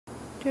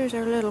There's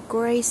our little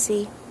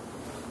Gracie.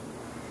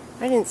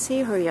 I didn't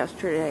see her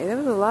yesterday. There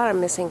was a lot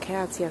of missing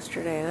cats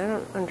yesterday, and I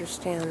don't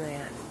understand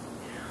that.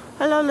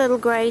 Hello, little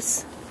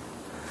Grace.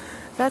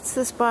 That's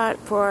the spot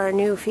for our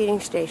new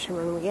feeding station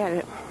when we get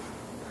it.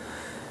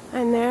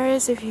 And there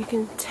is, if you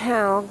can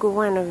tell,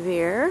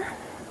 Guinevere.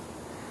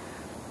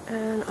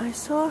 And I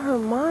saw her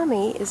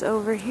mommy is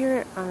over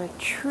here on a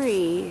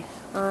tree,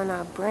 on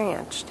a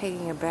branch,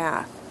 taking a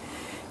bath.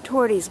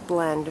 Torties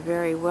blend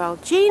very well.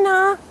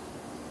 Gina!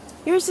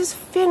 Yours is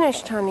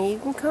finished, honey. You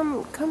can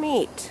come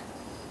eat.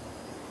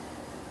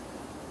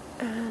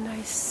 And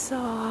I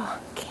saw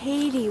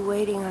Katie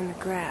waiting on the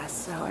grass,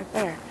 so I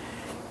better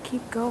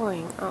keep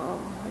going. Oh,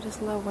 I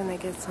just love when they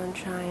get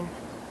sunshine.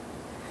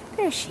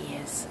 There she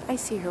is. I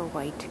see her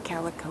white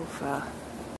calico fur.